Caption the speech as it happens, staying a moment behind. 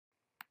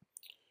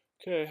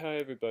Okay, hi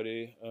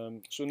everybody.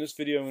 So in this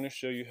video I'm going to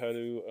show you how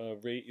to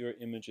rate your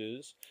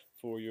images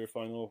for your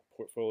final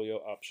portfolio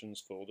options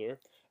folder.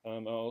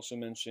 I'll also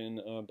mention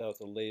about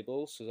the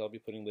labels, because I'll be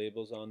putting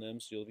labels on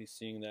them, so you'll be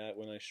seeing that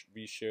when I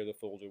reshare the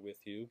folder with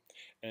you.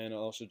 And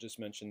I'll also just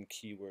mention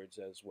keywords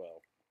as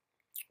well.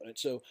 Right,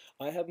 so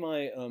I have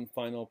my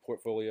final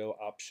portfolio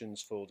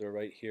options folder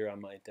right here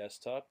on my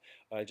desktop.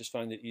 I just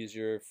find it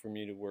easier for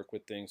me to work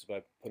with things if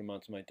I put them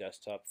onto my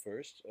desktop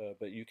first.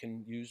 But you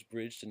can use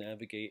Bridge to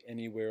navigate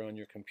anywhere on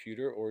your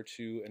computer or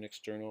to an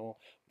external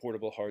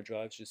portable hard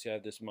drive. So you see I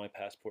have this My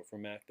Passport for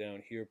Mac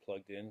down here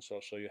plugged in, so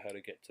I'll show you how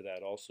to get to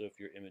that also if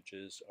your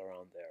images are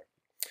on there.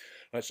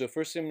 Alright, so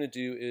first thing I'm going to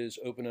do is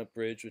open up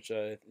Bridge, which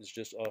is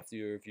just off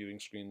your viewing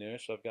screen there.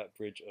 So I've got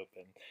Bridge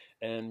open.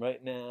 And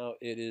right now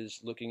it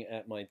is looking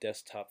at my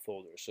desktop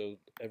folder. So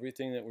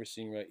everything that we're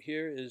seeing right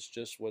here is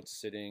just what's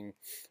sitting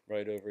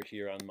right over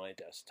here on my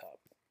desktop,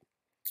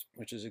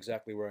 which is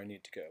exactly where I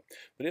need to go.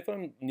 But if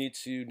I need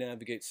to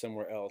navigate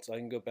somewhere else, I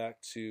can go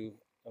back to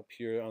up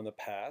here on the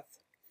path,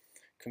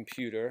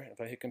 computer. If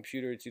I hit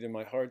computer, it's either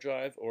my hard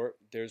drive or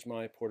there's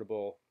my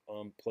portable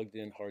plugged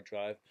in hard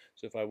drive.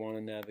 So if I want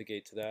to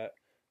navigate to that,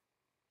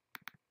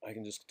 I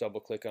can just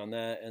double click on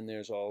that and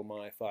there's all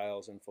my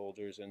files and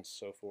folders and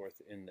so forth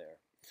in there.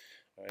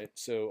 All right,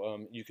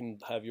 so you can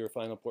have your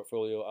final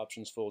portfolio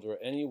options folder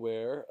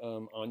anywhere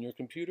on your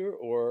computer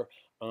or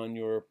on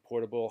your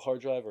portable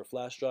hard drive or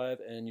flash drive,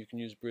 and you can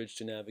use Bridge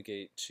to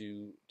navigate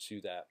to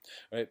that.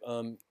 All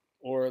right,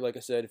 or like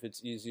I said, if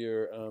it's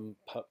easier,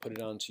 put it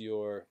onto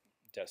your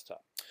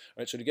desktop.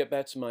 All right, so to get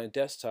back to my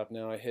desktop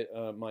now, I hit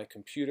my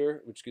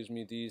computer, which gives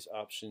me these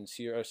options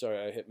here. Oh, sorry,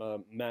 I hit my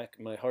Mac,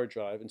 my hard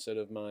drive instead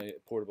of my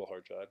portable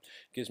hard drive.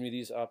 It gives me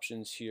these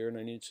options here, and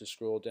I need to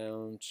scroll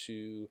down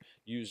to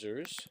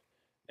users,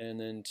 and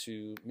then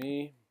to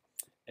me,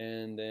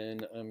 and then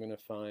I'm going to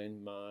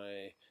find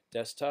my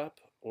desktop,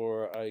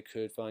 or I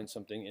could find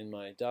something in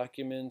my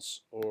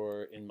documents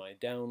or in my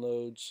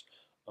downloads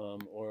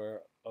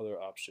or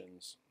other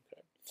options.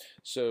 Okay.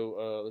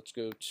 So let's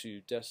go to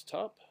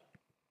desktop,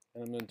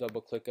 and I'm going to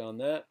double click on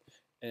that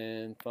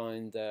and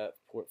find that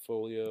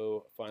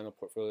final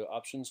portfolio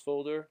options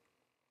folder,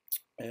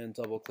 and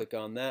double click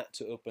on that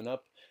to open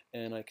up,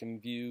 and I can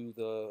view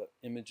the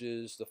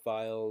images, the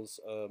files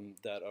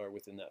that are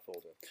within that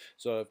folder.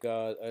 So I've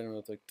got, I don't know,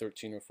 it's like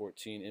 13 or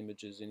 14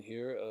 images in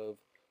here of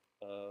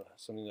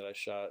something that I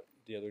shot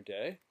the other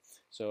day.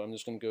 So I'm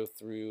just going to go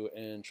through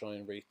and try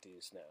and rate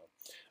these now.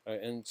 All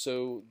right, and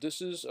so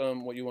this is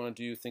what you want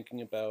to do,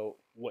 thinking about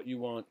what you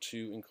want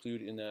to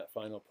include in that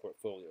final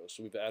portfolio.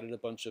 So we've added a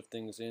bunch of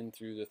things in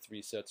through the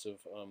 3 sets of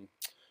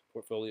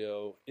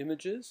portfolio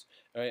images.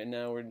 All right, and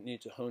now we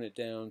need to hone it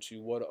down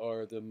to what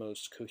are the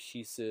most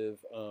cohesive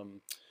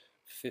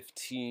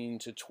 15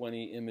 to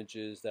 20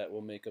 images that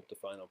will make up the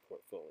final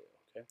portfolio.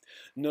 Okay.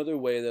 Another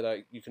way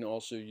that you can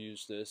also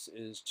use this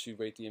is to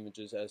rate the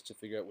images as to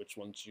figure out which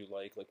ones you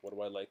like what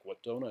do I like,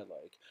 what don't I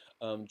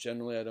like.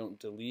 Generally, I don't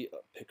delete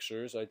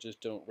pictures, I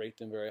just don't rate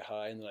them very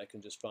high, and then I can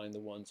just find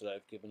the ones that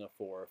I've given a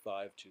 4 or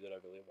 5 to that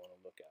I really want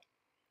to look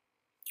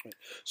at.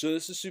 So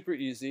this is super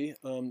easy.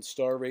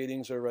 Star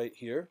ratings are right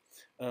here.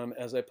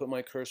 As I put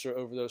my cursor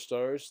over those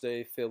stars,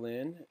 they fill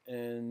in,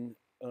 and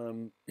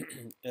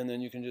and then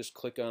you can just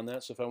click on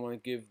that. So if I want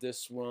to give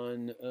this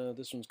one's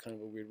kind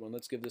of a weird one.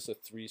 Let's give this a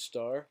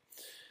 3-star.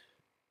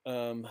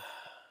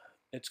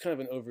 It's kind of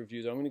an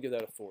overview, though. I'm going to give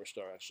that a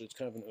 4-star. Actually, it's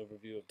kind of an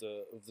overview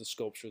of the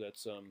sculpture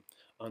that's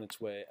on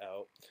its way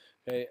out.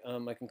 Okay,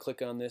 I can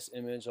click on this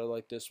image. I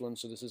like this one,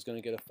 so this is going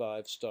to get a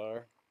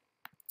 5-star.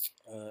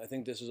 I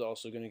think this is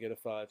also going to get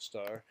a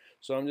 5-star.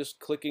 So I'm just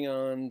clicking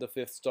on the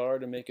 5th star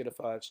to make it a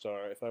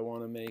 5-star. If I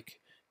want to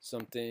make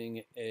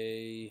something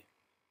a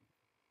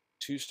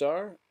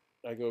 2-star,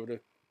 I go over to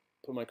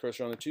put my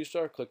cursor on the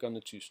 2-star, click on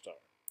the 2-star.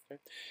 Okay.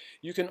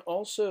 You can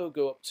also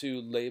go up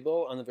to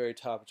label on the very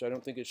top, which I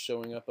don't think is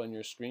showing up on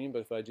your screen,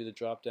 but if I do the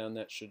drop down,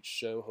 that should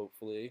show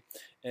hopefully.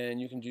 And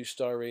you can do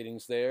star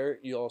ratings there.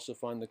 You also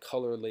find the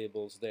color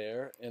labels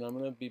there, and I'm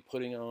going to be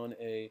putting on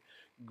a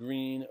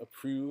green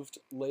approved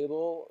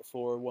label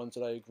for ones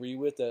that I agree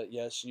with, that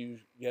yes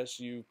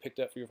you picked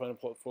that for your final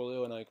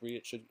portfolio and I agree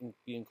it should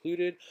be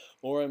included.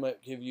 Or I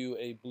might give you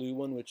a blue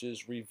one, which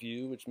is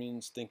review, which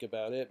means think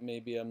about it.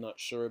 Maybe I'm not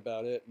sure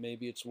about it.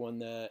 Maybe it's one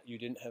that you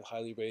didn't have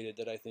highly rated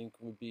that I think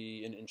would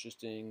be an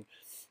interesting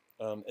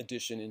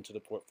addition into the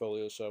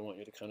portfolio, so I want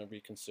you to kind of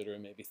reconsider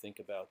and maybe think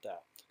about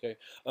that. Okay.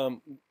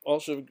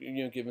 Also,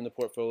 given the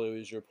portfolio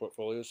is your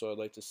portfolio, so I'd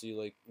like to see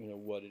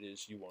what it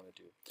is you want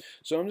to do.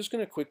 So I'm just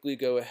going to quickly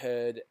go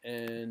ahead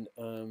and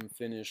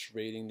finish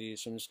rating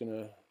these. So I'm just going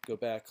to go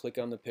back, click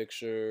on the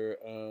picture.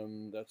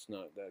 That's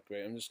not that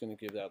great. I'm just going to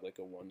give that like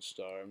a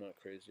 1-star. I'm not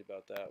crazy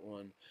about that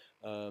one.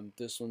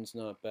 This one's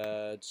not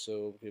bad, so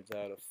we'll give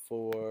that a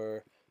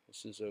 4.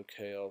 This is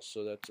okay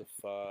also. That's a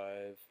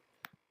 5.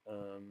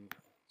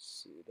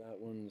 See, that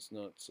one's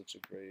not such a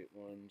great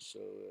one, so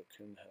it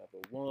can have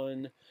a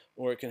 1,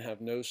 or it can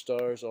have no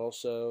stars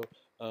also.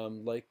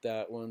 Like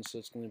that one, so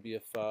it's going to be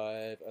a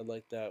 5. I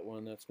like that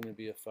one, that's going to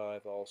be a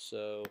 5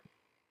 also.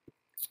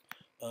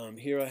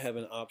 Here I have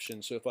an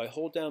option. So if I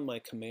hold down my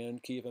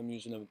command key, if I'm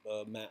using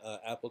a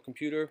Apple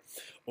computer,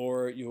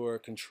 or your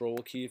control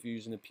key if you're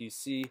using a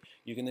PC,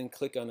 you can then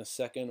click on a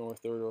second or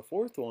third or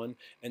fourth one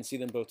and see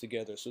them both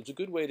together. So it's a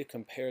good way to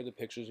compare the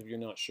pictures if you're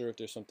not sure if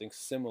there's something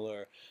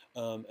similar,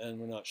 and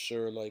we're not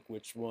sure like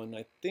which one.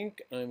 I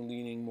think I'm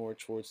leaning more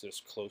towards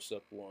this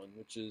close-up one,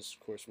 which is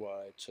of course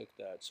why I took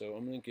that. So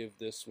I'm going to give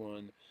this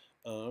one,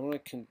 I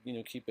want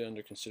to keep it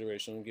under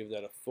consideration. I'm going to give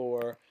that a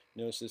 4.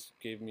 Notice this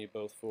gave me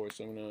both 4s,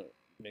 so I'm going to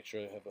make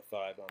sure I have a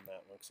 5 on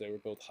that one because they were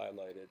both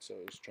highlighted, so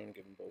I was trying to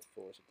give them both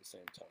 4s at the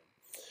same time.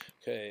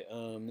 Okay,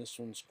 this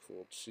one's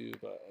cool too,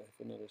 but I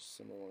have another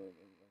similar one. I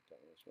don't like that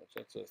one as much.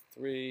 That's a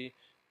 3,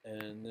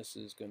 and this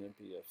is going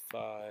to be a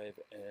 5,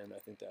 and I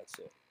think that's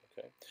it.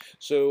 Okay,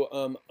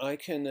 so I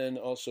can then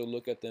also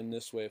look at them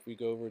this way. If we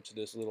go over to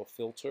this little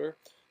filter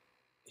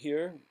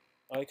here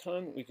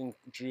icon, we can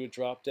do a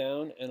drop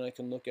down, and I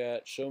can look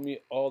at show me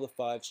all the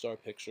 5-star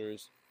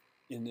pictures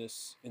in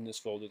this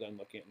folder that I'm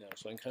looking at now.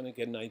 So I can kind of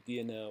get an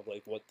idea now of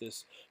like what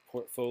this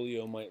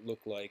portfolio might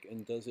look like,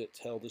 and does it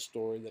tell the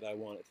story that I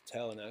want it to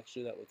tell, and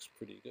actually that looks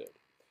pretty good.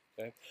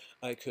 Okay,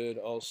 I could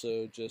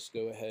also just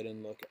go ahead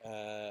and look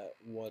at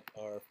what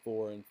are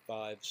 4 and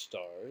 5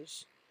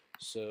 stars.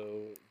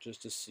 So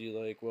just to see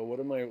like, well, what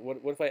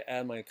if I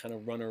add my kind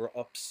of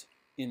runner-ups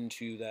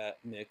into that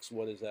mix?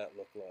 What does that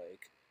look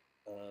like?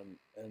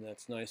 And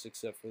that's nice,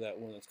 except for that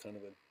one that's kind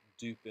of a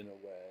dupe in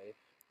a way.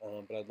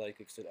 But I'd like it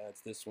because it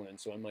adds this one in,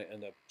 so I might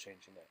end up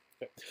changing that.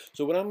 Okay.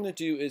 So what I'm going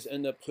to do is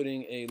end up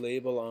putting a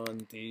label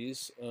on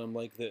these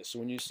like this. So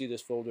when you see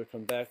this folder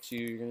come back to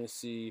you, you're going to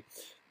see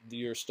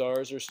your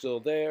stars are still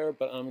there,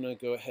 but I'm going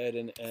to go ahead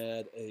and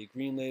add a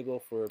green label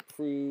for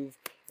approve.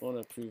 I want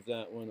to approve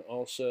that one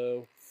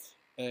also,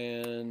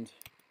 and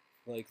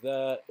like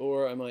that,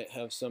 or I might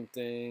have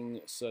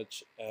something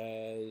such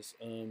as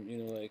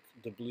like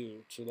the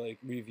blue to like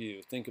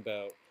review, think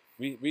about,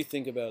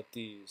 rethink about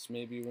these.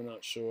 Maybe we're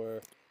not sure.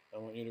 I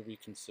want you to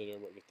reconsider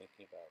what you're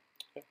thinking about.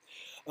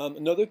 Okay.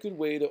 Another good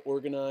way to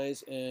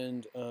organize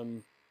and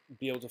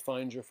be able to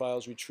find your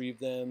files, retrieve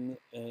them,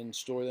 and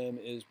store them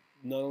is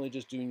not only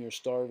just doing your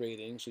star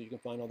rating, so you can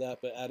find all that,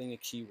 but adding a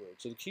keyword.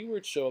 So the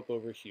keywords show up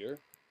over here.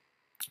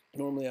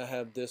 Normally I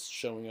have this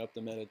showing up,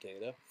 the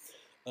metadata.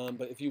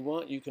 But if you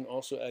want, you can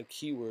also add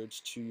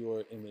keywords to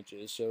your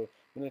images. So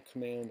I'm going to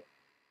command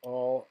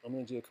all. I'm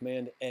going to do a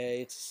command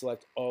A to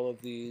select all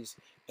of these,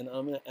 and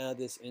I'm going to add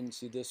this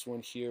into this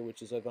one here,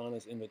 which is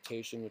Ivana's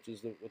invitation, which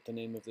is what the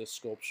name of this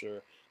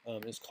sculpture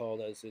is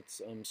called as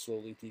it's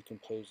slowly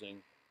decomposing.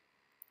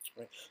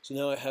 Right. So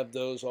now I have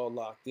those all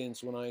locked in.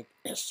 So when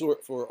I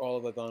sort for all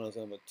of Ivana's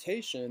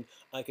invitation,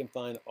 I can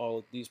find all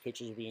of these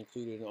pictures will be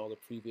included in all the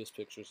previous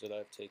pictures that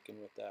I've taken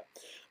with that.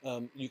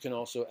 You can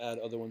also add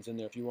other ones in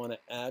there. If you want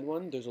to add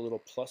one, there's a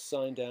little plus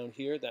sign down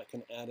here that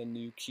can add a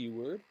new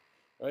keyword.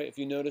 Right. If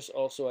you notice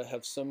also I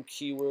have some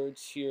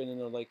keywords here and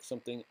then like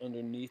something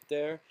underneath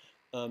there.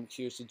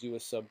 Here's to do a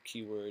sub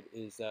keyword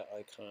is that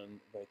icon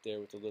right there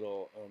with the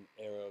little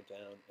arrow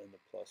down and the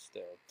plus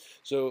there.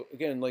 So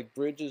again, like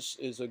Bridge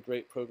is a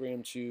great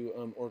program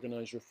to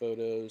organize your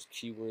photos,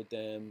 keyword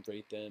them,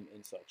 rate them,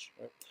 and such.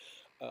 Right?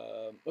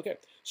 Okay,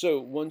 so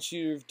once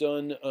you've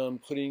done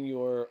putting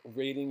your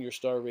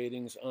star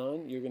ratings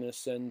on, you're going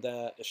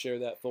to share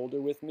that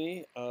folder with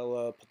me.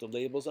 I'll put the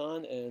labels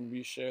on and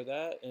reshare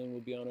that, and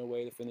we'll be on our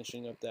way to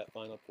finishing up that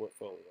final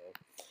portfolio.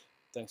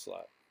 Thanks a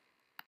lot.